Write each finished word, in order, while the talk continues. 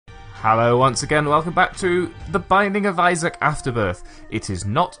Hello once again, welcome back to The Binding of Isaac Afterbirth. It is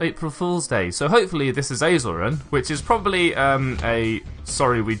not April Fool's Day, so hopefully this is Azazel run, which is probably a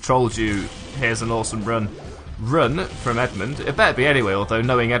sorry we trolled you, here's an awesome run from Edmund. It better be anyway, although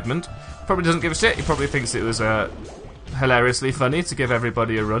knowing Edmund, probably doesn't give a shit. He probably thinks it was hilariously funny to give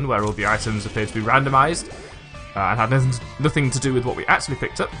everybody a run where all the items appear to be randomised and had nothing to do with what we actually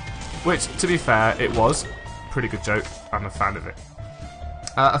picked up, which, to be fair, it was. Pretty good joke, I'm a fan of it.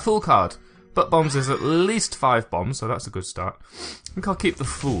 A full card. Butt bombs is at least 5 bombs, so that's a good start. I think I'll keep the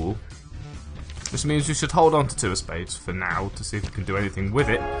fool, which means we should hold on to 2 of spades for now to see if we can do anything with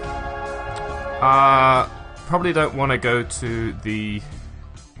it. Probably don't want to go to the...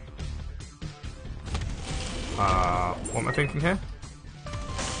 what am I thinking here?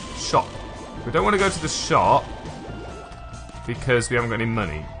 Shop. We don't want to go to the shop because we haven't got any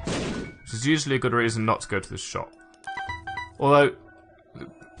money, which is usually a good reason not to go to the shop. Although,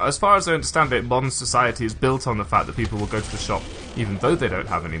 as far as I understand it, modern society is built on the fact that people will go to the shop even though they don't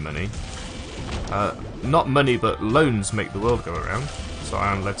have any money. Not money, but loans make the world go around. So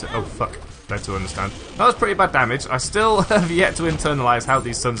I am led to... Oh, fuck. Led to understand. That was pretty bad damage. I still have yet to internalise how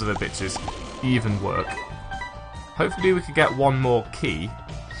these sons of a bitches even work. Hopefully we can get one more key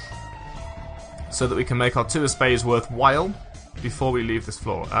so that we can make our 2 of spades worthwhile before we leave this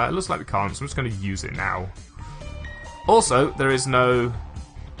floor. It looks like we can't, so I'm just going to use it now. Also, there is no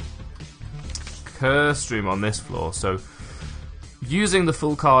curse room on this floor, so using the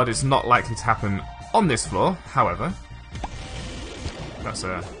full card is not likely to happen on this floor. However,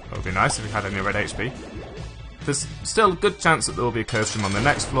 that would be nice if we had any red HP. There's still a good chance that there will be a curse room on the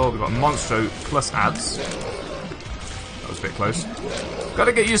next floor. We've got Monstro plus ads. That was a bit close. Got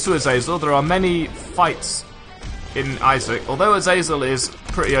to get used to Azazel. There are many fights in Isaac, although Azazel is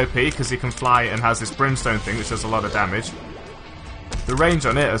pretty OP because he can fly and has this brimstone thing which does a lot of damage. The range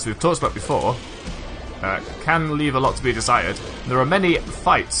on it, as we've talked about before, can leave a lot to be desired. There are many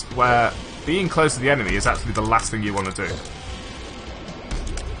fights where being close to the enemy is actually the last thing you want to do.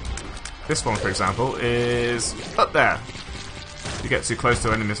 This one, for example, is up there. If you get too close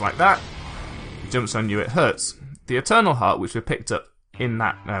to enemies like that, it jumps on you, it hurts. The Eternal Heart, which we picked up in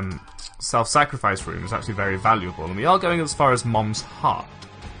that self-sacrifice room, is actually very valuable, and we are going as far as Mom's Heart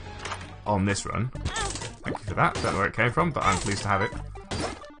on this run. Thank you for that. Don't know where it came from, but I'm pleased to have it.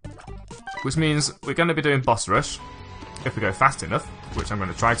 Which means we're going to be doing boss rush, if we go fast enough, which I'm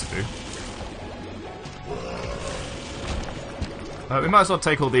going to try to do. We might as well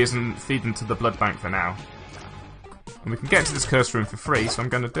take all these and feed them to the blood bank for now. And we can get to this curse room for free, so I'm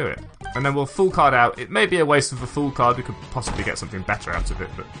going to do it. And then we'll full card out. It may be a waste of a full card, we could possibly get something better out of it,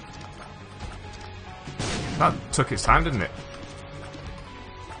 but... that took its time, didn't it?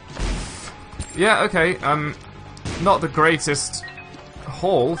 Yeah, okay, not the greatest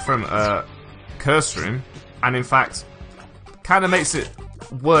haul from a curse room, and in fact, kind of makes it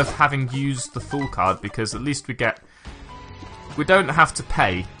worth having used the full card, because at least we don't have to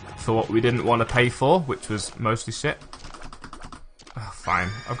pay for what we didn't want to pay for, which was mostly shit. Oh, fine.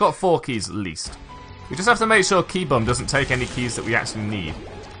 I've got 4 keys at least. We just have to make sure Keybum doesn't take any keys that we actually need.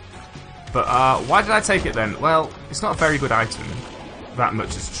 But why did I take it then? Well, it's not a very good item. That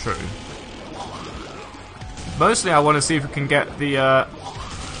much is true. Mostly I want to see if we can get the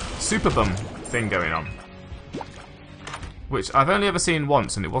Super Bum thing going on. Which I've only ever seen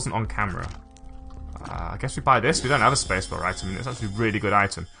once, and it wasn't on camera. I guess we buy this. We don't have a spacebar item, and it's actually a really good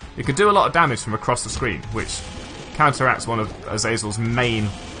item. It can do a lot of damage from across the screen, which counteracts one of Azazel's main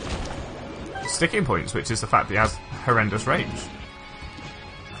sticking points, which is the fact that he has horrendous range.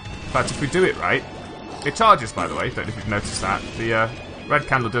 In fact, if we do it right, it charges, by the way. Don't know if you've noticed that. The red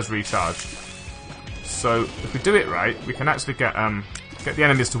candle does recharge. So if we do it right, we can actually get the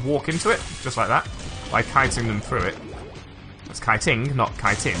enemies to walk into it, just like that, by kiting them through it. That's kiting, not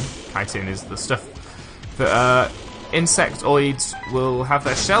chitin. Chitin is the stuff that insectoids will have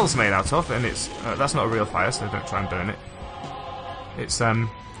their shells made out of, and it's that's not a real fire, so don't try and burn it. It's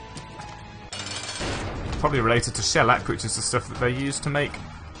probably related to shellac, which is the stuff that they use to make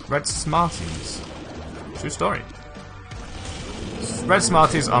red Smarties. True story. Red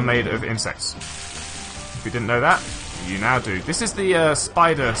Smarties are made of insects. If you didn't know that, you now do. This is the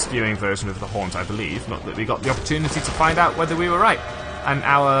spider spewing version of the haunt, I believe. Not that we got the opportunity to find out whether we were right. And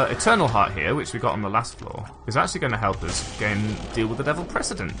our Eternal Heart here, which we got on the last floor, is actually going to help us deal with the Devil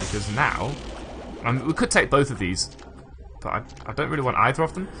Precedent, because now... we could take both of these, but I don't really want either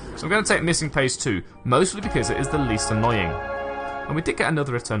of them. So I'm going to take Missing Page 2, mostly because it is the least annoying. And we did get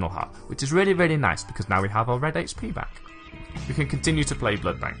another Eternal Heart, which is really, really nice, because now we have our red HP back. We can continue to play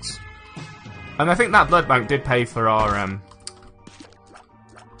Blood Banks. And I think that Blood Bank did pay for our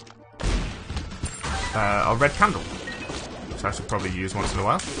our red candle, which I should probably use once in a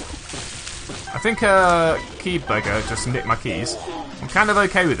while. I think Keybeggar just nicked my keys. I'm kind of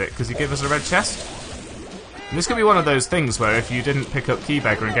okay with it because he gave us a red chest. And this could be one of those things where if you didn't pick up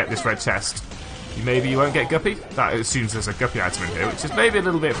Keybeggar and get this red chest, maybe you won't get Guppy. That assumes there's a Guppy item in here, which is maybe a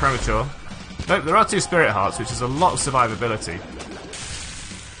little bit premature. Nope, there are 2 spirit hearts, which is a lot of survivability.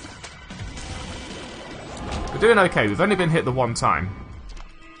 We're doing okay. We've only been hit the 1 time.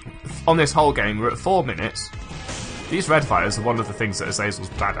 On this whole game, we're at 4 minutes. These red fires are one of the things that Azazel's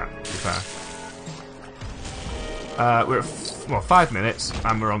bad at, to be fair. We're at 5 minutes,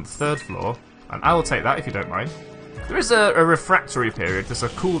 and we're on the 3rd floor. And I will take that if you don't mind. There is a refractory period. There's a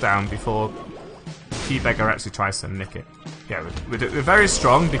cooldown before Keybeggar actually tries to nick it. Yeah, we're very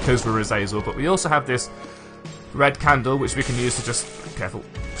strong because we're Azazel, but we also have this red candle which we can use to just, careful,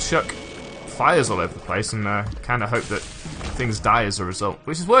 chuck fires all over the place and kind of hope that things die as a result,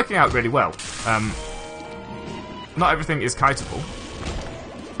 which is working out really well. Not everything is kiteable,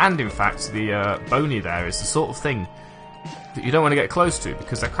 and in fact the bony there is the sort of thing that you don't want to get close to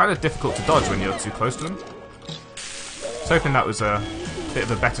because they're kind of difficult to dodge when you're too close to them. I was hoping that was a bit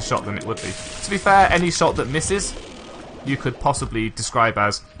of a better shot than it would be. To be fair, any shot that misses you could possibly describe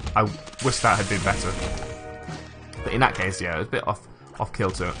as, I wish that had been better. But in that case, yeah, it was a bit off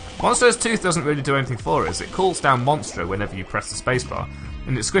kilter. Monster's Tooth doesn't really do anything for us. It calls down Monster whenever you press the spacebar,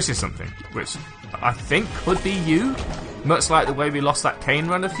 and it squishes something, which I think could be you, much like the way we lost that cane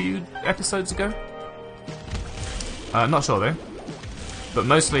run a few episodes ago. Not sure though. But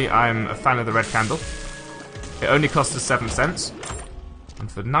mostly I'm a fan of the red candle. It only cost us 7 cents.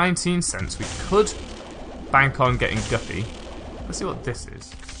 And for 19 cents we could bank on getting Guppy. Let's see what this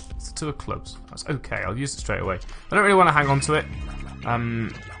is. It's a 2 of clubs. That's okay, I'll use it straight away. I don't really want to hang on to it.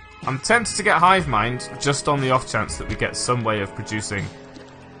 I'm tempted to get Hive Mind just on the off chance that we get some way of producing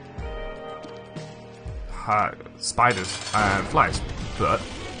spiders and flies. But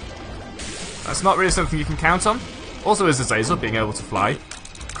that's not really something you can count on. Also, as Azazel being able to fly,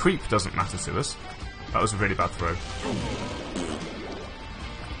 creep doesn't matter to us. That was a really bad throw.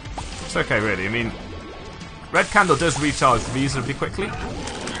 It's okay, really. I mean, red candle does recharge reasonably quickly,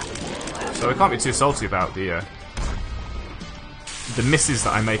 so I can't be too salty about the misses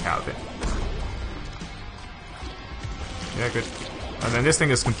that I make out of it. Yeah, good. And then this thing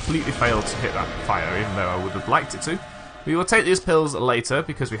has completely failed to hit that fire, even though I would have liked it to. We will take these pills later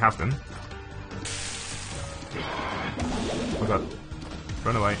because we have them. Oh god.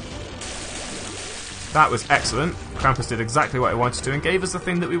 Run away. That was excellent. Krampus did exactly what he wanted to and gave us the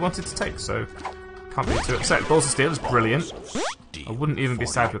thing that we wanted to take, so can't be too upset. Balls of Steel is brilliant. I wouldn't even be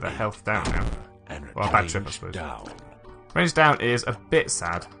sad with their health down now. Well, a bad trip, I suppose. Range down is a bit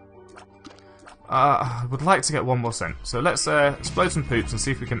sad. I would like to get 1 more cent. So let's explode some poops and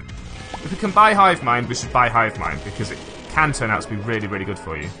see if we can... If we can buy Hive Mind, we should buy Hive Mind, because it can turn out to be really, really good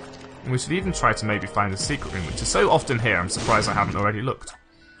for you. And we should even try to maybe find a secret room, which is so often here, I'm surprised I haven't already looked.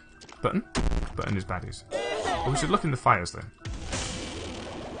 Button? Button is baddies. But we should look in the fires, though.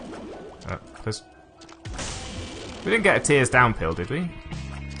 Please. We didn't get a Tears Down pill, did we?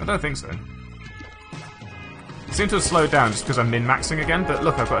 I don't think so. It seemed to have slowed down just because I'm min-maxing again, but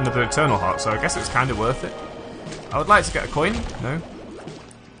look, I've got another Eternal Heart, so I guess it's kind of worth it. I would like to get a coin. No?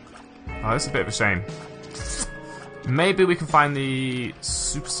 Oh, that's a bit of a shame. Maybe we can find the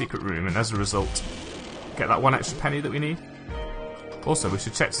super secret room and as a result get that 1 extra penny that we need. Also, we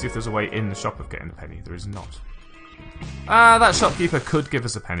should check to see if there's a way in the shop of getting a penny. There is not. That shopkeeper could give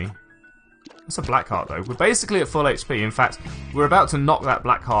us a penny. That's a black heart though. We're basically at full HP. In fact, we're about to knock that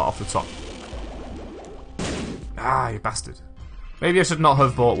black heart off the top. Ah, you bastard. Maybe I should not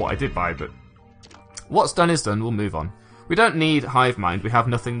have bought what I did buy, but what's done is done. We'll move on. We don't need Hive Mind. We have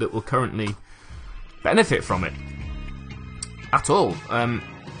nothing that will currently benefit from it at all.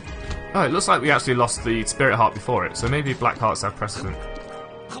 Oh, it looks like we actually lost the Spirit Heart before it, so maybe Black Hearts have precedent.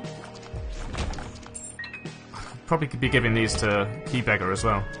 Probably could be giving these to Keybeggar as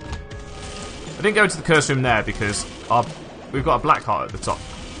well. I didn't go into the curse room there because we've got a Black Heart at the top.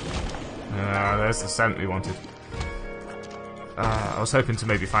 There's the cent we wanted. I was hoping to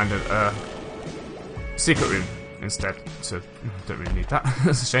maybe find a secret room instead, so don't really need that.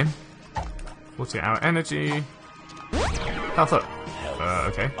 That's a shame. 48-hour energy. Health up.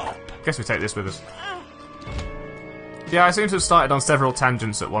 Okay. Guess we take this with us. Yeah, I seem to have started on several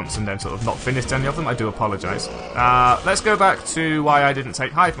tangents at once and then sort of not finished any of them. I do apologise. Let's go back to why I didn't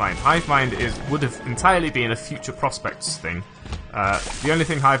take Hive Mind. Hive Mind would have entirely been a future prospects thing. The only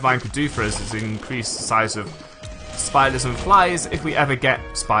thing Hive Mind could do for us is increase the size of spiders and flies if we ever get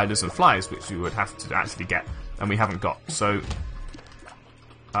spiders and flies, which we would have to actually get, and we haven't got. So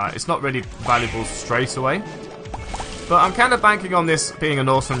It's not really valuable straight away. But I'm kind of banking on this being an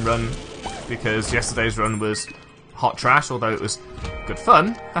awesome run, because yesterday's run was hot trash, although it was good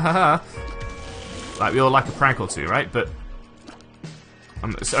fun. Like, we all like a prank or two, right? But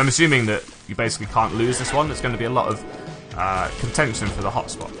I'm assuming that you basically can't lose this one. There's going to be a lot of contention for the hot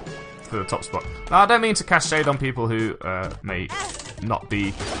spot, for the top spot. Now, I don't mean to cast shade on people who may not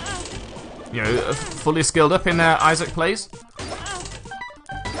be, you know, fully skilled up in Isaac plays.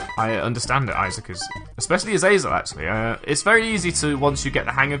 I understand that Isaac is, especially Azazel actually. It's very easy to, once you get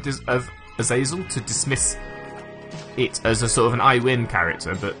the hang of Azazel, to dismiss it as a sort of an I win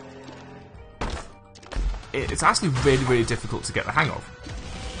character, but it's actually really, really difficult to get the hang of.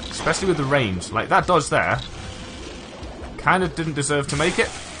 Especially with the range. Like, that dodge there kind of didn't deserve to make it.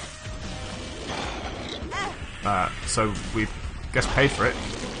 So we guess paid for it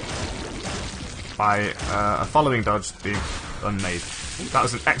by a following dodge being unmade. That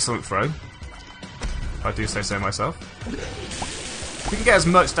was an excellent throw, if I do say so myself. If you can get as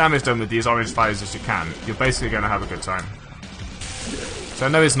much damage done with these orange fires as you can, you're basically going to have a good time. So I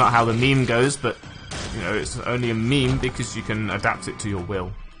know it's not how the meme goes, but you know, it's only a meme because you can adapt it to your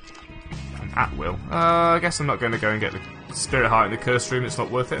will. And at will. I guess I'm not going to go and get the Spirit Heart in the Curse Room, it's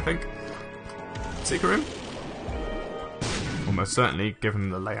not worth it, I think. Secret Room? Almost certainly, given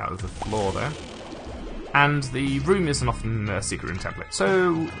the layout of the floor there. And the room isn't often a secret room template.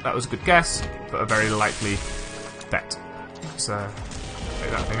 So that was a good guess, but a very likely bet. Let's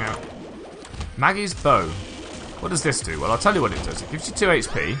take that thing out. Maggie's Bow. What does this do? Well, I'll tell you what it does. It gives you 2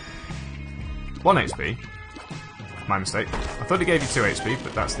 HP. 1 HP. My mistake. I thought it gave you 2 HP,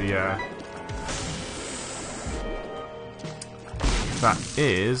 but that's the... that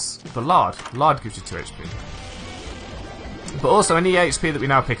is the Lard. Lard gives you 2 HP. But also, any HP that we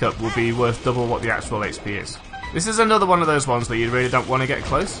now pick up will be worth double what the actual HP is. This is another one of those ones where you really don't want to get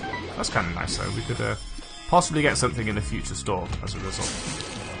close. That's kind of nice, though. We could possibly get something in the future store as a result.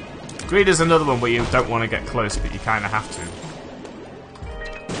 Greed is another one where you don't want to get close, but you kind of have to.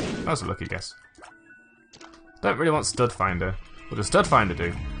 That was a lucky guess. Don't really want Stud Finder. What does Stud Finder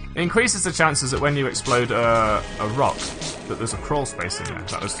do? It increases the chances that when you explode a rock, that there's a crawl space in there.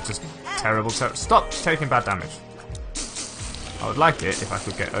 That was just terrible. Stop taking bad damage. I would like it if I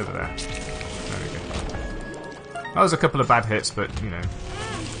could get over there. There we go. That was a couple of bad hits, but, you know,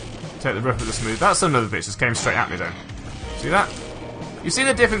 take the rough with the smooth. That's another bitch just came straight at me then. See that? You've seen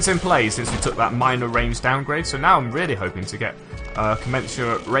the difference in play since we took that minor range downgrade, so now I'm really hoping to get a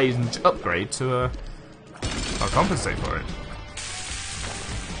commensurate range upgrade to I'll compensate for it.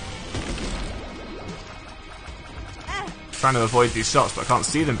 Trying to avoid these shots, but I can't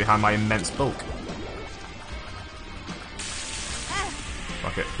see them behind my immense bulk.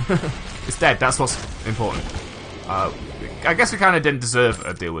 Fuck it. It's dead, that's what's important. I guess we kind of didn't deserve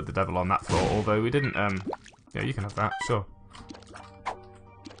a deal with the devil on that floor, although we didn't, yeah, you can have that, sure.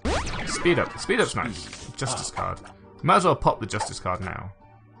 Speed up. Speed up's nice. Justice card. Might as well pop the justice card now.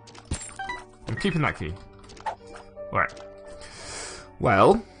 I'm keeping that key. Right.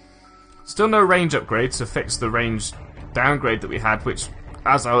 Well, still no range upgrade to fix the range downgrade that we had, which,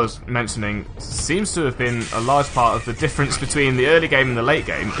 as I was mentioning, seems to have been a large part of the difference between the early game and the late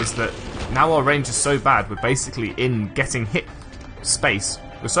game, is that now our range is so bad, we're basically in getting hit space.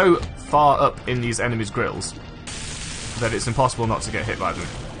 We're so far up in these enemies' grills that it's impossible not to get hit by them.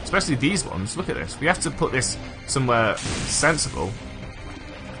 Especially these ones. Look at this. We have to put this somewhere sensible,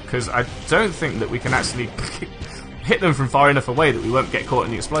 because I don't think that we can actually hit them from far enough away that we won't get caught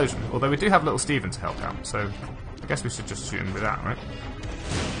in the explosion. Although we do have little Steven to help out, so I guess we should just shoot him with that, right?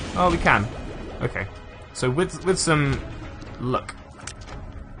 Oh, we can. Okay. So with some luck,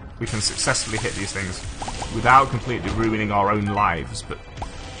 we can successfully hit these things without completely ruining our own lives, but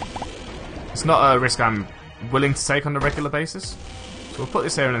it's not a risk I'm willing to take on a regular basis. So we'll put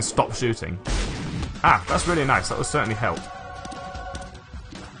this here and then stop shooting. Ah, that's really nice. That will certainly help.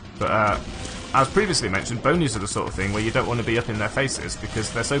 But as previously mentioned, bonies are the sort of thing where you don't want to be up in their faces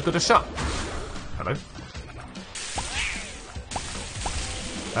because they're so good a shot. Hello.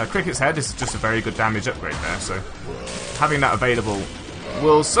 Cricket's Head is just a very good damage upgrade there, so having that available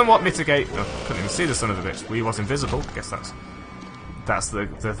will somewhat mitigate... Oh, couldn't even see the son of a bitch. Well, he was invisible. I guess that's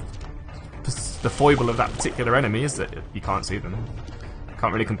the foible of that particular enemy, is that you can't see them.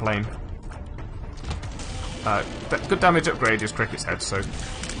 Can't really complain. Good damage upgrade is Cricket's Head, so I'm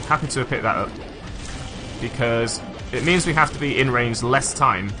happy to have picked that up, because it means we have to be in range less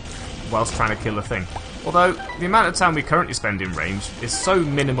time whilst trying to kill a thing. Although, the amount of time we currently spend in range is so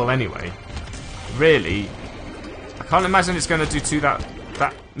minimal anyway, really, I can't imagine it's going to do that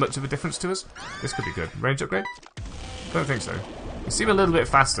much of a difference to us. This could be good. Range upgrade? Don't think so. We seem a little bit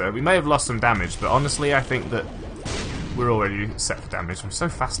faster. We may have lost some damage, but honestly, I think that we're already set for damage. We're so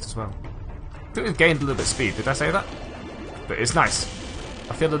fast as well. I think we've gained a little bit of speed. Did I say that? But it's nice.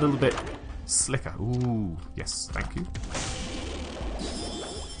 I feel a little bit slicker. Ooh, yes, thank you.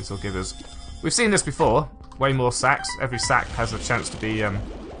 This will give us... We've seen this before. Way more sacks. Every sack has a chance to be... Oh,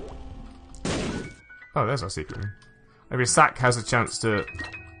 there's our secret room. Every sack has a chance to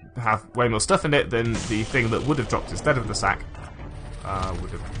have way more stuff in it than the thing that would have dropped instead of the sack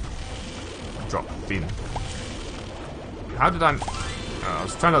would have been. How did I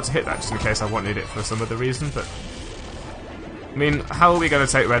was trying not to hit that just in case I wanted it for some other reason, but... I mean, how are we going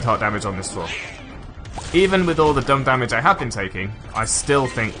to take red heart damage on this floor? Even with all the dumb damage I have been taking, I still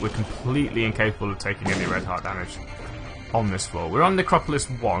think we're completely incapable of taking any red heart damage on this floor. We're on Necropolis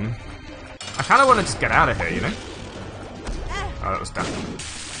 1. I kind of want to just get out of here, you know? Oh, that was dumb.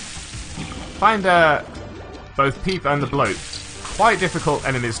 Find both Peep and the Bloat quite difficult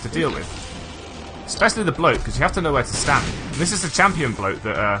enemies to deal with. Especially the Bloat, because you have to know where to stand. And this is the champion Bloat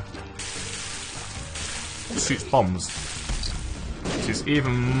that shoots bombs, which is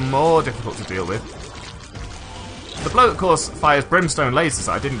even more difficult to deal with. The Bloat, of course, fires brimstone lasers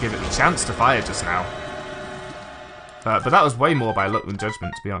that I didn't give it the chance to fire just now. But that was way more by luck than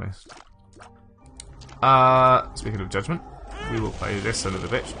judgment, to be honest. Speaking of judgment, we will play this son of a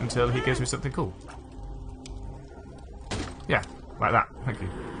bitch until he gives me something cool. Yeah, like that. Thank you.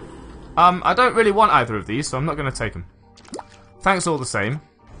 I don't really want either of these, so I'm not going to take them. Thanks all the same.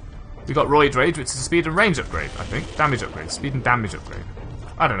 We got Roid Rage, which is a speed and range upgrade, I think. Damage upgrade. Speed and damage upgrade.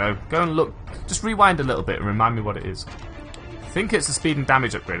 I don't know. Go and look. Just rewind a little bit and remind me what it is. I think it's a speed and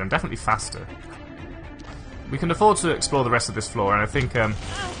damage upgrade. I'm definitely faster. We can afford to explore the rest of this floor, and I think... oh,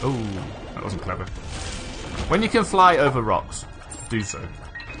 that wasn't clever. When you can fly over rocks, do so.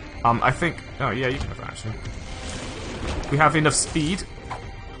 I think... Oh, yeah, you can have that, actually. We have enough speed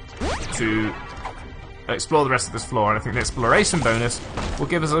to explore the rest of this floor, and I think the exploration bonus will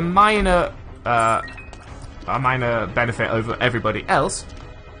give us a minor benefit over everybody else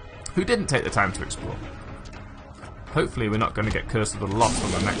who didn't take the time to explore. Hopefully we're not going to get cursed with a loss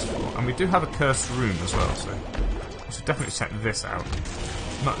on the next floor, and we do have a cursed room as well, so we should definitely check this out.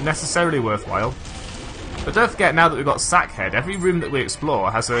 Not necessarily worthwhile, but don't forget, now that we've got Sackhead, every room that we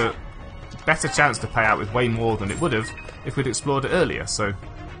explore has a better chance to pay out with way more than it would have if we'd explored it earlier, so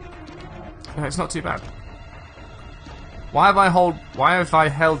it's not too bad. Why have I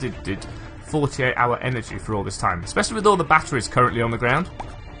held it 48-hour energy for all this time? Especially with all the batteries currently on the ground.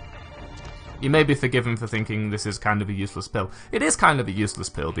 You may be forgiven for thinking this is kind of a useless pill. It is kind of a useless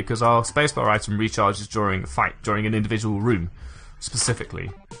pill because our spacebar item recharges during a fight, during an individual room,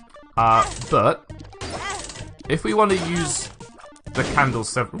 specifically. But if we want to use the candles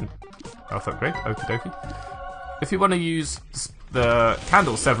several... Health upgrade, okie dokie. If you want to use the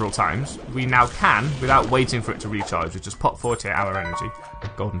candle several times, we now can, without waiting for it to recharge. We just pop 48-hour energy.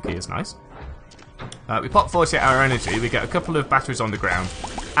 Golden key is nice. We pop 48-hour energy, we get a couple of batteries on the ground,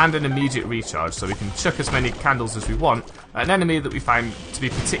 and an immediate recharge, so we can chuck as many candles as we want at an enemy that we find to be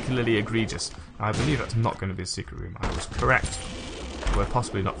particularly egregious. I believe that's not going to be a secret room. I was correct. Well,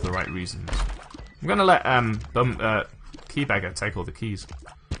 possibly not for the right reasons. I'm going to let Keybeggar take all the keys.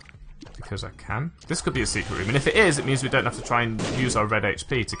 Because I can. This could be a secret room, and if it is, it means we don't have to try and use our red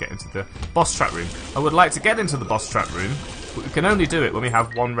HP to get into the boss trap room. I would like to get into the boss trap room, but we can only do it when we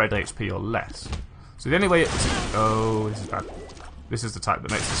have 1 red HP or less. So the only way oh, this is bad. This is the type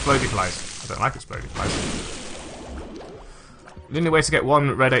that makes explodey flies. I don't like explodey flies. The only way to get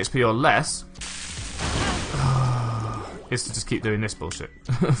 1 red HP or less is to just keep doing this bullshit,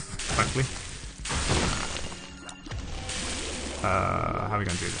 frankly. How are we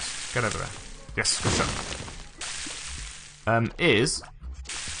going to do this? Get over there. Yes, good shot. Is...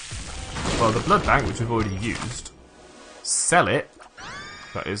 Well, the blood bank, which we've already used. Sell it.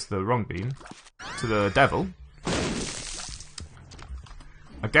 That is the wrong beam. To the devil.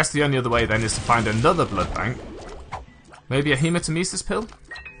 I guess the only other way then is to find another blood bank. Maybe a hematemesis pill?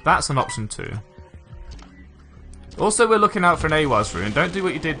 That's an option too. Also, we're looking out for an AWAS rune. Don't do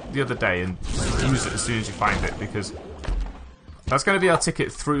what you did the other day and use it as soon as you find it, because... that's going to be our ticket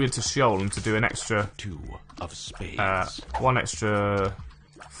through into Sheol and to do an extra... 2 of spades. 1 extra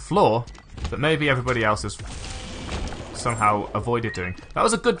floor that maybe everybody else has somehow avoided doing. That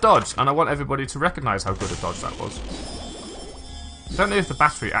was a good dodge, and I want everybody to recognise how good a dodge that was. I don't know if the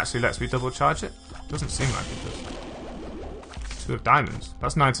battery actually lets me double charge it. Doesn't seem like it does. 2 of diamonds.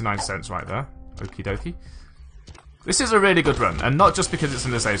 That's 99 cents right there. Okie dokie. This is a really good run, and not just because it's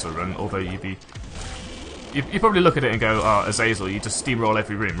an Azazel run, although you probably look at it and go, oh, Azazel, you just steamroll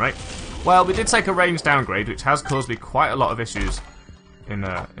every room, right? Well, we did take a range downgrade, which has caused me quite a lot of issues in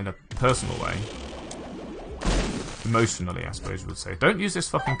a personal way. Emotionally, I suppose you would say. Don't use this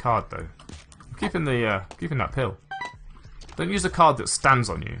fucking card though. I'm keeping that pill. Don't use a card that stands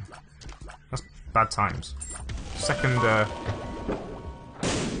on you. That's bad times. Second,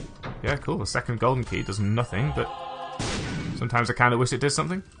 yeah, cool. The second golden key does nothing, but sometimes I kind of wish it did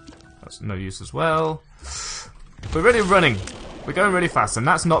something. That's no use as well. We're really running. We're going really fast, and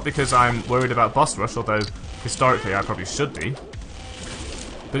that's not because I'm worried about boss rush, although historically I probably should be.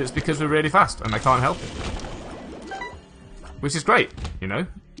 But it's because we're really fast, and I can't help it. Which is great, you know?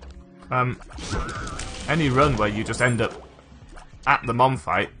 Any run where you just end up at the mom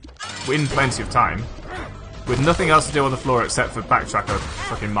fight, win plenty of time, with nothing else to do on the floor except for backtrack a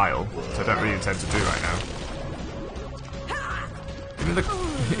fucking mile, which I don't really intend to do right now. Even the...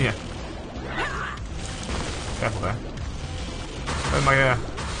 yeah. Careful there. Where's my,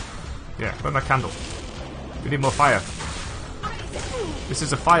 yeah, where's my candle? We need more fire. This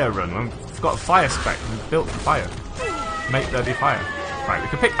is a fire run. We've got a fire spec. We've built for fire. Make there be fire. Right, we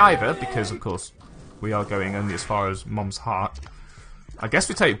can pick either, because, of course, we are going only as far as Mom's heart. I guess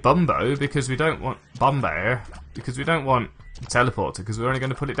we take Bumbo, because we don't want... Bombear, because we don't want Teleporter, because we're only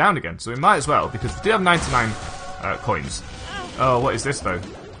going to put it down again. So we might as well, because we do have 99 coins. Oh, what is this, though?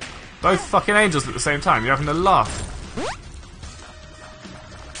 Both fucking angels at the same time. You're having a laugh.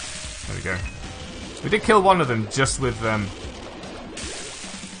 There we go. We did kill one of them just with the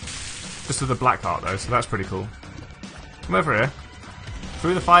black heart, though, so that's pretty cool. Come over here.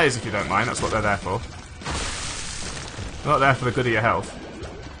 Through the fires, if you don't mind. That's what they're there for. They're not there for the good of your health.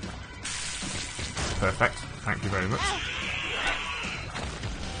 Perfect. Thank you very much.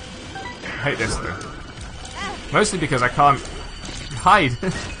 I hate this, though. Mostly because I can't hide.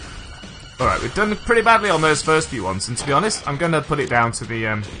 Alright, we've done pretty badly on those first few ones, and to be honest, I'm going to put it down to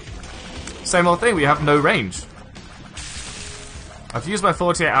the same old thing. We have no range. I've used my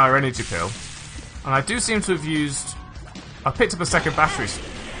 48-hour energy pill, and I do seem to have used... I picked up a second battery.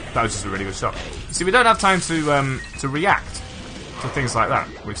 That was just a really good shot. You see, we don't have time to react to things like that,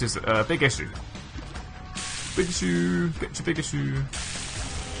 which is a big issue. Big issue. Get your big issue.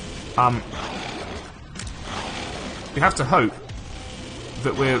 We have to hope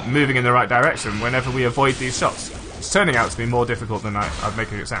that we're moving in the right direction whenever we avoid these shots. It's turning out to be more difficult than I'm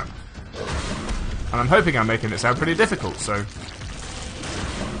making it sound. And I'm hoping I'm making it sound pretty difficult, so...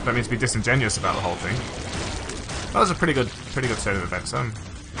 don't mean to be disingenuous about the whole thing. That was a pretty good turn of events. I'm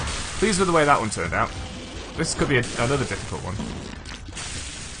pleased with the way that one turned out. This could be another difficult one.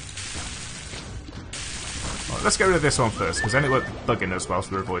 Right, let's get rid of this one first, because then it won't be bugging us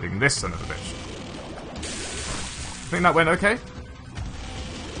whilst we're avoiding this son of a bitch. Think that went okay?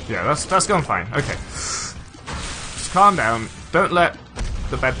 Yeah, that's gone fine. Okay. Just calm down. Don't let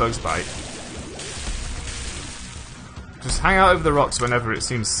the bedbugs bite. Just hang out over the rocks whenever it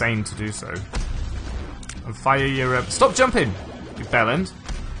seems sane to do so. And fire your... stop jumping, you bellend.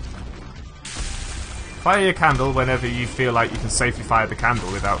 Fire your candle whenever you feel like you can safely fire the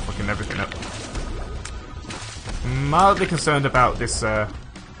candle without fucking everything up. I'm mildly concerned about this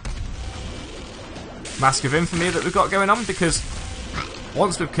Mask of Infamy that we've got going on, because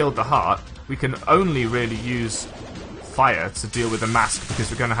once we've killed the heart, we can only really use fire to deal with the mask,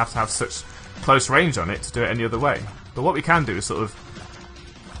 because we're going to have such close range on it to do it any other way. But what we can do is sort of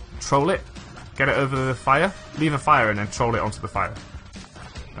troll it, get it over the fire, leave a fire, and then troll it onto the fire.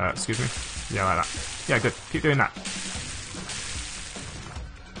 Excuse me? Yeah, like that. Yeah, good. Keep doing that.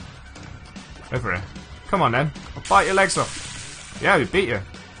 Over here. Come on then. I'll bite your legs off. Yeah, we beat you.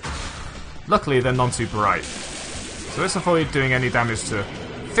 Luckily, they're none too bright. So let's avoid doing any damage to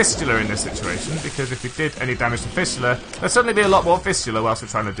Fistula in this situation, because if we did any damage to Fistula, there'd suddenly be a lot more Fistula whilst we're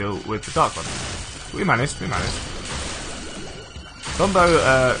trying to deal with the Dark One. We managed.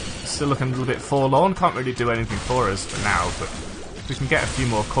 Bumbo, still looking a little bit forlorn, can't really do anything for us for now, but if we can get a few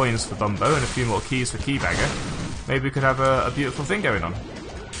more coins for Bumbo and a few more keys for Keybagger, maybe we could have a beautiful thing going on.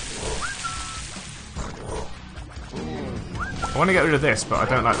 I want to get rid of this, but I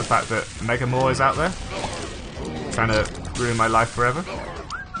don't like the fact that Megamore is out there, trying to ruin my life forever.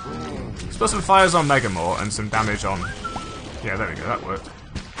 Let's put some fires on Megamore and some damage on... yeah, there we go, that worked.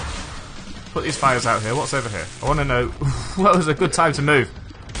 Put these fires out here. What's over here? I want to know what was a good time to move.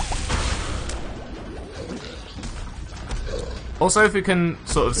 Also, if we can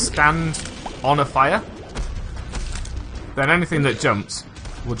sort of stand on a fire, then anything that jumps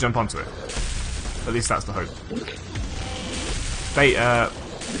will jump onto it. At least that's the hope.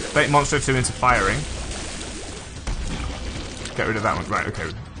 Bait Monster 2 into firing. Get rid of that one. Right, okay.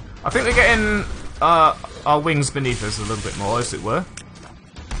 I think we're getting our wings beneath us a little bit more, as it were.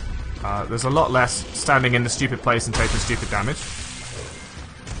 There's a lot less standing in the stupid place and taking stupid damage.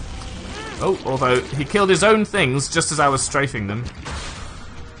 Oh, although he killed his own things just as I was strafing them.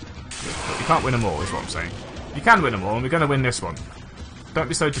 But you can't win them all, is what I'm saying. You can win them all, and we're going to win this one. Don't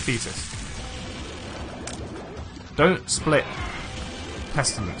be so defeatist. Don't split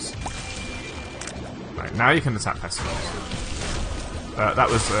Pestilence. Right, now you can attack Pestilence. That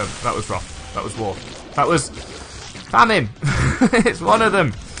was Wrath. That was War. That was Famine! It's one of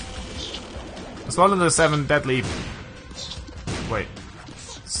them! It's one of the 7 deadly... Wait.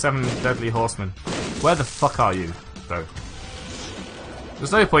 7 deadly horsemen. Where the fuck are you, though?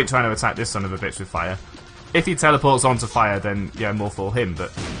 There's no point trying to attack this son of a bitch with fire. If he teleports onto fire, then, yeah, more for him,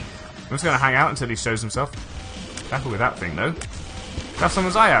 but... I'm just going to hang out until he shows himself. Careful with that thing, though. Have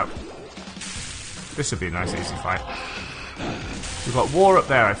someone's eye out. This should be a nice, easy fight. We've got War up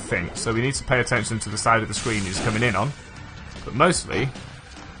there, I think, so we need to pay attention to the side of the screen he's coming in on. But mostly,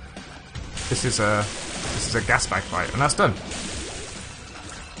 this is a gas bag fight, and that's done.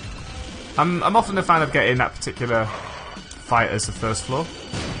 I'm often a fan of getting that particular fight as the first floor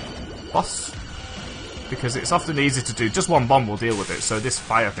boss, because it's often easy to do. Just one bomb will deal with it, so this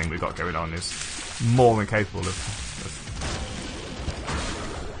fire thing we've got going on is more than capable of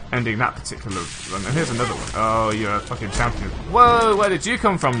ending that particular run. And here's another one. Oh, you're a fucking champion. Whoa, where did you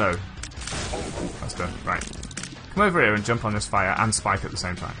come from, though? That's done. Right. Come over here and jump on this fire and spike at the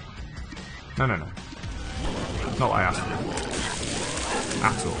same time. No, no, no. That's not what I asked for.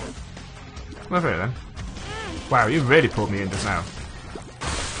 At all. Come over here, then. Wow, you really pulled me in just now.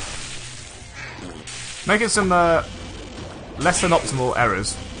 Making some less than optimal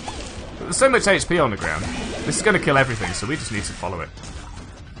errors. But there's so much HP on the ground. This is going to kill everything, so we just need to follow it.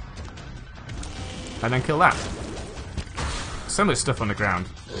 And then kill that. So much stuff on the ground.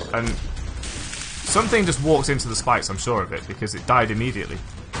 And something just walks into the spikes, I'm sure of it, because it died immediately.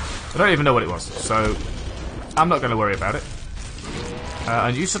 I don't even know what it was, so I'm not going to worry about it.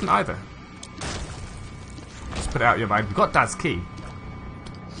 And you shouldn't either. Just put it out of your mind. We've got Dad's key.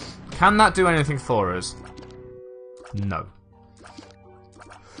 Can that do anything for us? No.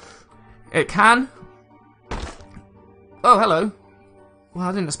 It can. Oh, hello. Well,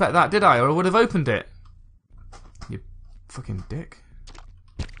 I didn't expect that, did I? Or I would have opened it. You fucking dick.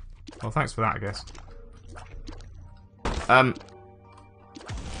 Well, thanks for that, I guess.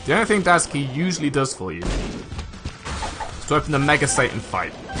 The only thing Dad's key usually does for you is to open the Mega Satan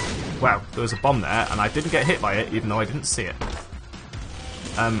fight. Well, there was a bomb there, and I didn't get hit by it, even though I didn't see it.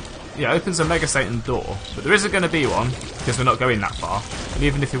 Yeah, it opens a Mega Satan door, but there isn't going to be one, because we're not going that far. And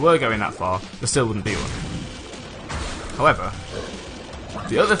even if we were going that far, there still wouldn't be one. However,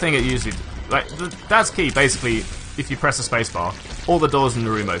 the other thing it usually... Like, Dad's key, basically, if you press the spacebar, all the doors in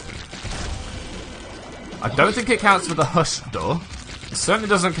the room open. I don't think it counts for the hush door. It certainly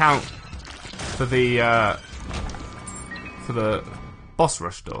doesn't count for the boss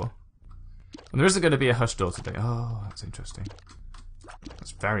rush door. And there isn't going to be a hush door today. Oh, that's interesting.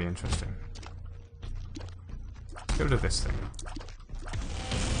 That's very interesting. Let's get rid of this thing.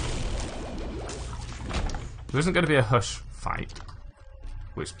 There isn't going to be a hush fight,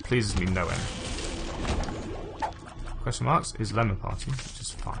 which pleases me no end. Question marks is Lemon Party, which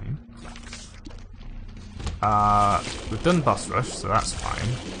is fine. We've done boss rush, so that's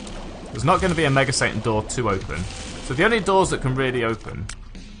fine. There's not going to be a Mega Satan door to open. So the only doors that can really open...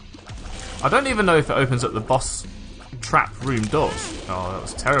 I don't even know if it opens up the boss trap room doors. Oh, that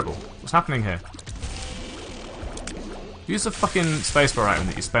was terrible. What's happening here? Use the fucking spacebar item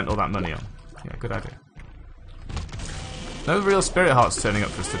that you spent all that money on. Yeah, good idea. No real spirit hearts turning up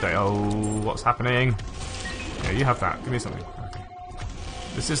for us today. Oh, what's happening? Yeah, you have that. Give me something. Okay.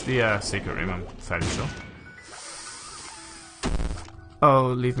 This is the secret room, I'm fairly sure. Oh,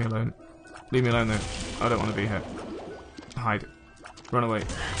 leave me alone. Leave me alone, though. I don't want to be here. Hide. Run away.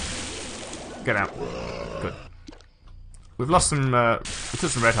 Get out. Good. We've lost some... we took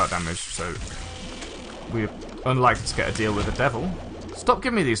some red heart damage, so... we're unlikely to get a deal with the devil. Stop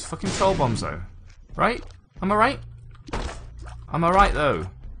giving me these fucking troll bombs, though. Right? Am I right? Am I right, though?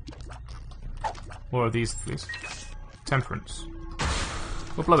 More of these, please. Temperance.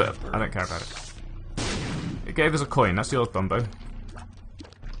 We'll blow it up. I don't care about it. It gave us a coin. That's yours, Bumbo.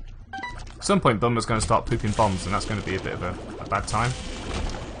 At some point, Bumbo's going to start pooping bombs, and that's going to be a bit of a bad time.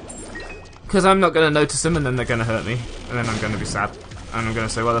 Because I'm not going to notice them, and then they're going to hurt me. And then I'm going to be sad. And I'm going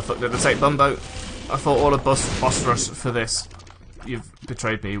to say, well, the fuck did I take Bumbo? I fought all of boss rush for this. You've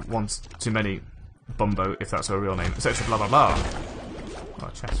betrayed me once too many, Bumbo, if that's her real name, etc. Blah blah blah. Oh,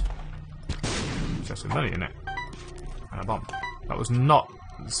 a chest. Chest with money in it. And a bomb. That was not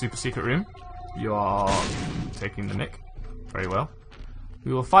the super secret room. You are taking the nick. Very well.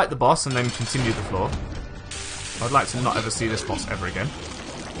 We will fight the boss and then continue the floor. I'd like to not ever see this boss ever again.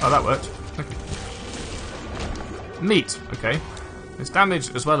 Oh, that worked. Okay. Meat, okay. It's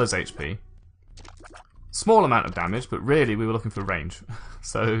damage as well as HP. Small amount of damage, but really we were looking for range.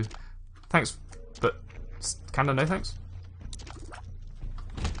 So, thanks, but kinda no thanks.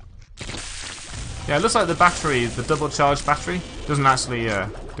 Yeah, it looks like the battery, the double charged battery, doesn't actually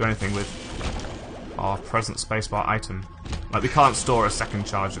do anything with our present spacebar item. Like, we can't store a second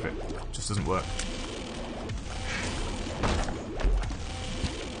charge of it. It just doesn't work.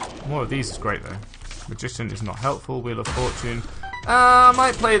 More of these is great though. Magician is not helpful. Wheel of Fortune. I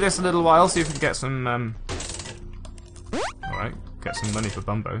might play this a little while, see if we can get some. Alright, get some money for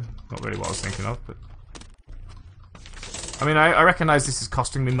Bumbo. Not really what I was thinking of, but. I mean, I recognise this is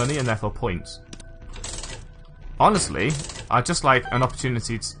costing me money and therefore points. Honestly, I just like an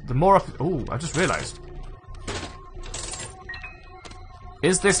opportunity to. The more. Ooh, I just realised.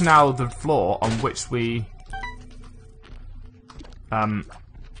 Is this now the floor on which we.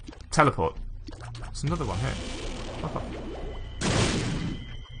 Teleport? There's another one here. Fuck off.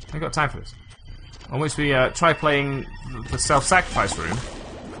 I ain't got time for this. On which we try playing the self-sacrifice room.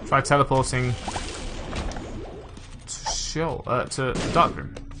 Try teleporting to the dark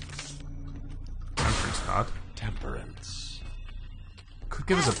room. Temperance card. Temperance. Could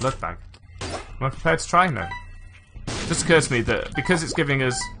give us a blood bag. Am I prepared to try? No. It just occurs to me that because it's giving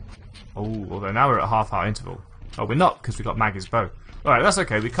us. Oh, although now we're at a half-hour interval. Oh, we're not because we got Maggie's bow. Alright, that's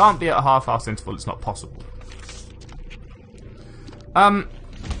okay. We can't be at a half-hour interval. It's not possible.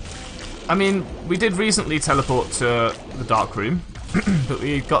 I mean, we did recently teleport to the dark room, but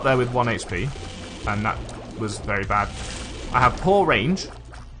we got there with 1 HP, and that was very bad. I have poor range.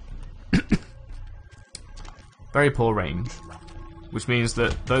 Very poor range. Which means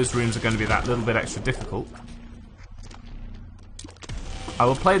that those rooms are going to be that little bit extra difficult. I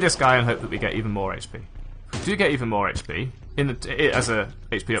will play this guy and hope that we get even more HP. If we do get even more HP, as a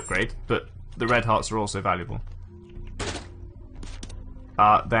HP upgrade, but the red hearts are also valuable.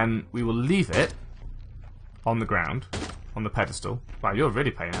 Then we will leave it on the ground, on the pedestal. Wow, you're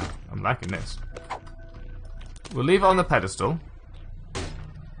really paying out. I'm liking this. We'll leave it on the pedestal.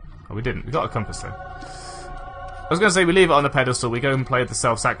 Oh, we didn't. We got a compass though. I was going to say we leave it on the pedestal, we go and play the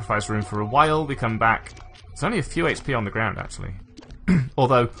self-sacrifice room for a while, we come back. There's only a few HP on the ground, actually.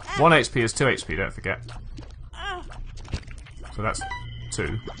 Although, 1 HP is 2 HP, don't forget. So that's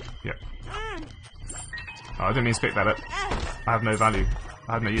 2. Yep. Oh, I didn't mean to pick that up. I have no value.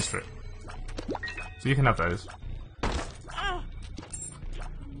 I have no use for it. So you can have those.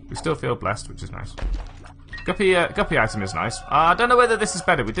 We still feel blessed, which is nice. Guppy item is nice. I don't know whether this is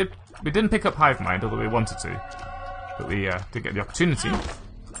better. We didn't pick up Hive Mind, although we wanted to. But we did get the opportunity.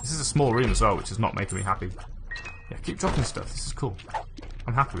 This is a small room as well, which is not making me happy. Yeah, keep dropping stuff. This is cool.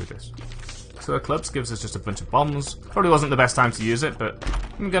 I'm happy with this. So clubs gives us just a bunch of bombs. Probably wasn't the best time to use it, but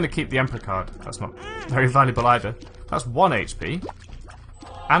I'm going to keep the Emperor card. That's not very valuable either. That's 1 HP.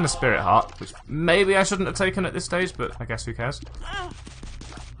 And a Spirit Heart, which maybe I shouldn't have taken at this stage, but I guess who cares.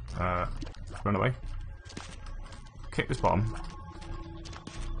 Run away. Kick this bomb.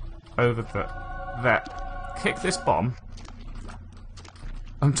 Over there. Kick this bomb.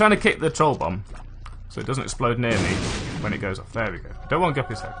 I'm trying to kick the troll bomb so it doesn't explode near me when it goes off. There we go. Don't want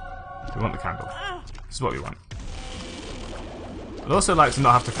Guppy's head. We want the candle. This is what we want. I'd also like to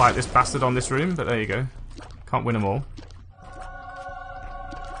not have to fight this bastard on this room, but there you go. Can't win them all.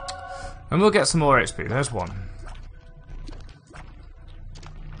 And we'll get some more HP. There's 1.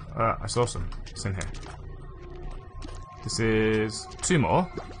 I saw some. It's in here. This is 2 more.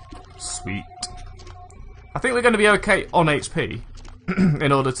 Sweet. I think we're going to be okay on HP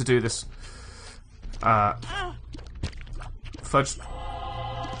in order to do this fudge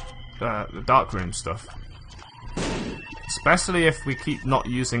the dark room stuff. Especially if we keep not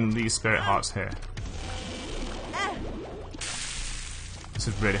using these Spirit Hearts here. This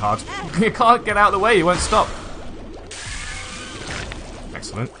is really hard. You can't get out of the way, you won't stop.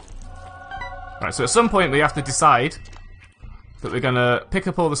 Excellent. Right, so at some point we have to decide that we're going to pick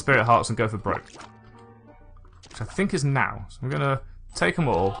up all the Spirit Hearts and go for broke. Which I think is now. So we're going to take them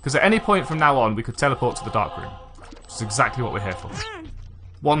all, because at any point from now on we could teleport to the dark room. Which is exactly what we're here for.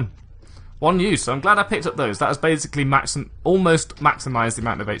 One use, so I'm glad I picked up those. That has basically almost maximised the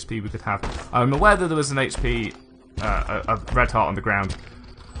amount of HP we could have. I'm aware that there was an HP, a red heart on the ground.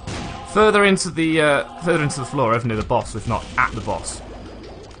 Further into the floor, over near the boss, if not at the boss.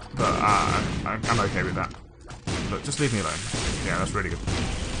 But I'm okay with that. Look, just leave me alone. Yeah, that's really good.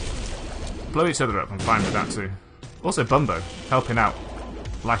 Blow each other up, I'm fine with that too. Also Bumbo, helping out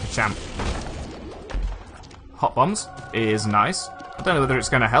like a champ. Hot bombs is nice. I don't know whether it's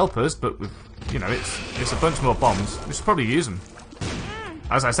going to help us, but with, you know, it's a bunch more bombs. We should probably use them.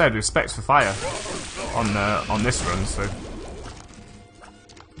 as I said, we've specs for fire on this run, so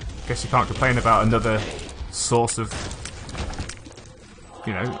guess you can't complain about another source of,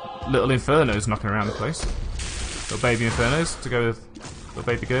 you know, little infernos knocking around the place. Little baby infernos to go with little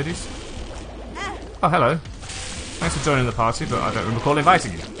baby Gerdies. Oh, hello. Thanks for joining the party, but I don't recall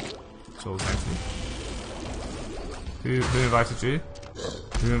inviting you. That's all thanks to you. Who invited you?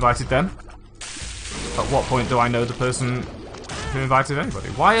 Who invited them? At what point do I know the person who invited anybody?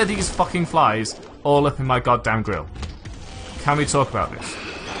 Why are these fucking flies all up in my goddamn grill? Can we talk about this?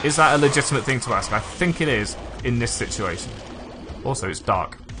 Is that a legitimate thing to ask? I think it is in this situation. Also, it's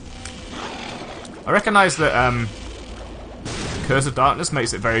dark. I recognise that Curse of Darkness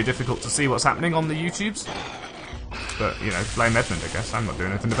makes it very difficult to see what's happening on the YouTubes. But, you know, blame Edmund, I guess. I'm not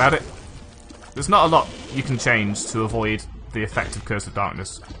doing anything about it. There's not a lot you can change to avoid the effect of Curse of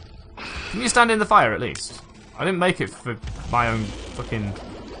Darkness. Can you stand in the fire, at least? I didn't make it for my own fucking...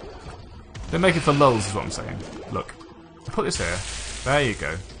 Didn't make it for lulz, is what I'm saying. Look. I'll put this here. There you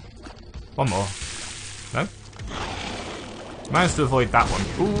go. One more. No? Managed to avoid that one.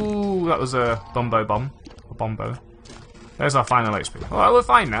 Ooh, that was a Bombo bomb. A Bombo. There's our final HP. Alright, we're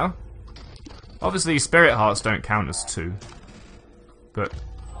fine now. Obviously, Spirit Hearts don't count as 2. But...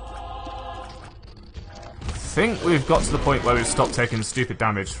 I think we've got to the point where we've stopped taking stupid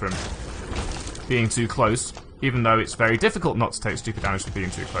damage from being too close. Even though it's very difficult not to take stupid damage from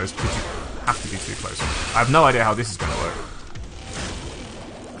being too close, because you have to be too close. I have no idea how this is going to work.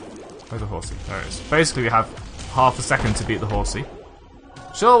 Where's the horsey? There it is. Basically, we have half a second to beat the horsey.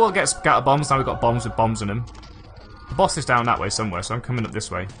 Sure, we'll get scatter bombs. Now we've got bombs with bombs in them. The boss is down that way somewhere, so I'm coming up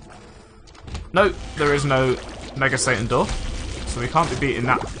this way. No, there is no Mega Satan door, so we can't be beating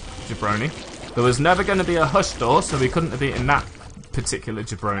that jabroni. There was never going to be a Hush door, so we couldn't have beaten that particular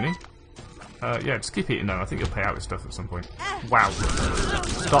jabroni. Yeah, just keep eating them. I think you'll pay out with stuff at some point. Wow.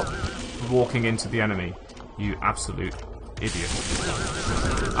 Stop walking into the enemy, you absolute idiot.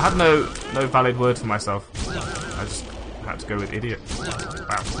 I have no valid word for myself. I just had to go with idiot.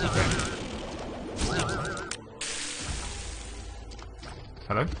 Wow. Okay.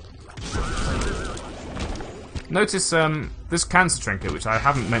 Hello? Notice this cancer trinket, which I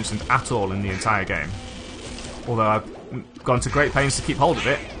haven't mentioned at all in the entire game, although I've gone to great pains to keep hold of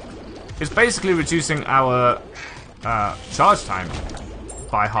it, is basically reducing our charge time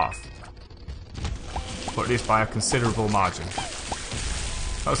by half. Or at least by a considerable margin.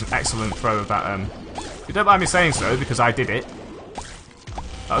 That was an excellent throw of that, if you don't mind me saying so, because I did it.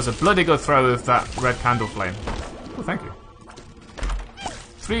 That was a bloody good throw of that red candle flame. Oh, thank you.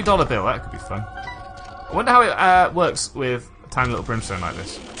 $3 bill, that could be fun. I wonder how it works with a tiny little brimstone like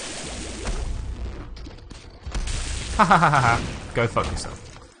this. Ha ha ha ha ha. Go fuck yourself.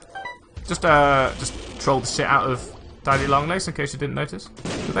 Just troll the shit out of Daddy Longlegs in case you didn't notice.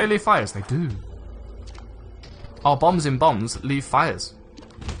 Do they leave fires? They do. Our bombs in bombs leave fires.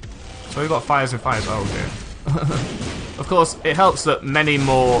 So we've got fires in fires. Oh dear. Of course, it helps that many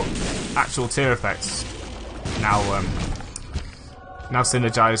more actual tier effects now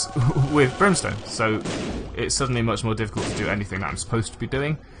synergize with Brimstone, so it's suddenly much more difficult to do anything that I'm supposed to be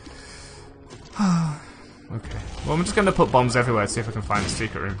doing. Okay, well I'm just going to put bombs everywhere to see if I can find a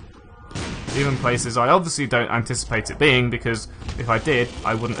secret room. Even places I obviously don't anticipate it being, because if I did,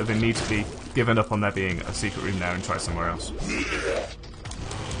 I wouldn't have immediately given up on there being a secret room there and tried somewhere else.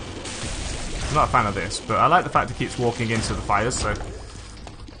 I'm not a fan of this, but I like the fact it keeps walking into the fires, so...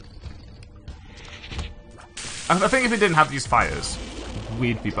 I think if we didn't have these fires,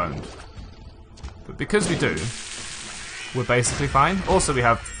 we'd be boned. But because we do, we're basically fine. Also, we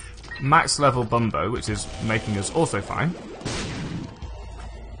have max level Bumbo, which is making us also fine.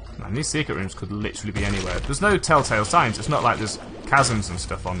 Man, these secret rooms could literally be anywhere. There's no telltale signs. It's not like there's chasms and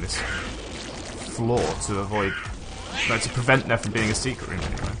stuff on this floor to avoid, to prevent there from being a secret room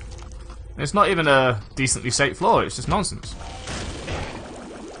anywhere. And it's not even a decently shaped floor. It's just nonsense.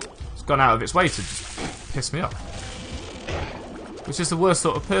 It's gone out of its way to just piss me off. Which is the worst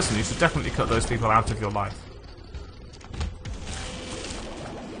sort of person. You should definitely cut those people out of your life.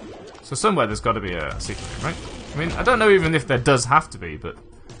 So somewhere there's got to be a secret room, right? I mean, I don't know even if there does have to be, but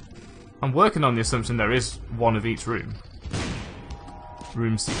I'm working on the assumption there is one of each room.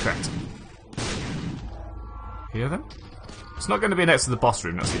 Room secret. Hear them? It's not going to be next to the boss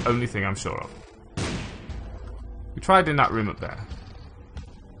room, that's the only thing I'm sure of. We tried in that room up there.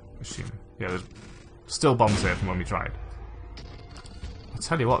 Assuming. Yeah, there's still bombs there from when we tried. I'll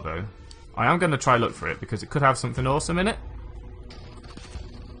tell you what though, I am going to try look for it because it could have something awesome in it.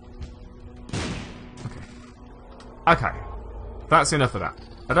 Okay. That's enough of that.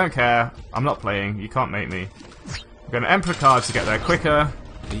 I don't care. I'm not playing. You can't make me. I'm going to Emperor card to get there quicker.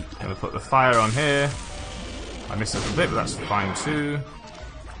 Gonna put the fire on here. I missed a little bit, but that's fine too.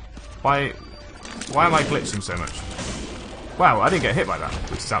 Why am I glitching so much? Wow, I didn't get hit by that,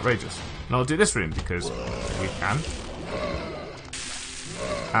 which is outrageous. And I'll do this room because we can.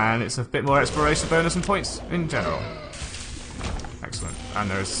 And it's a bit more exploration bonus and points in general. Excellent. And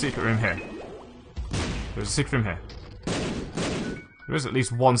there is a secret room here. There's a secret room here. There is at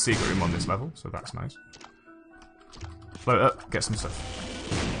least one secret room on this level, so that's nice. Float up, get some stuff.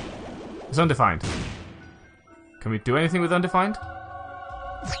 It's undefined. Can we do anything with undefined?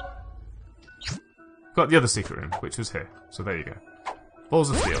 Got the other secret room, which was here. So there you go. Balls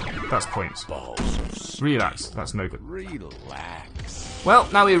of steel. That's points. Relax. That's no good. Relax. Well,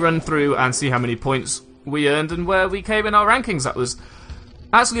 now we run through and see how many points we earned and where we came in our rankings. That was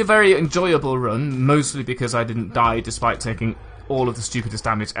actually a very enjoyable run, mostly because I didn't die despite taking all of the stupidest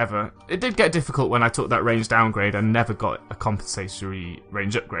damage ever. It did get difficult when I took that range downgrade and never got a compensatory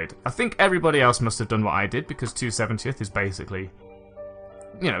range upgrade. I think everybody else must have done what I did, because 270th is basically,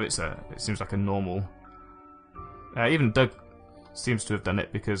 you know, it seems like a normal. Even Doug seems to have done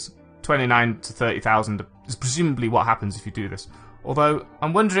it, because 29 to 30,000 is presumably what happens if you do this. Although,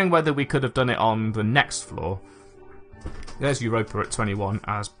 I'm wondering whether we could have done it on the next floor. There's Europa at 21,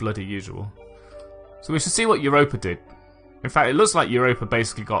 as bloody usual. So we should see what Europa did. In fact, it looks like Europa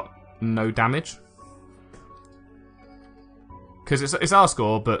basically got no damage. Because it's our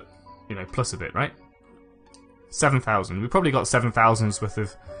score, but, you know, plus a bit, right? 7,000. We probably got 7,000's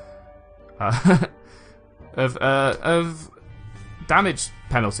worth of damage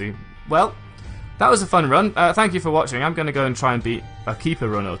penalty. Well, that was a fun run. Thank you for watching. I'm going to go and try and beat a keeper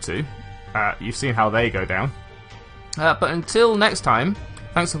run or two. You've seen how they go down. But until next time,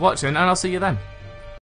 thanks for watching, and I'll see you then.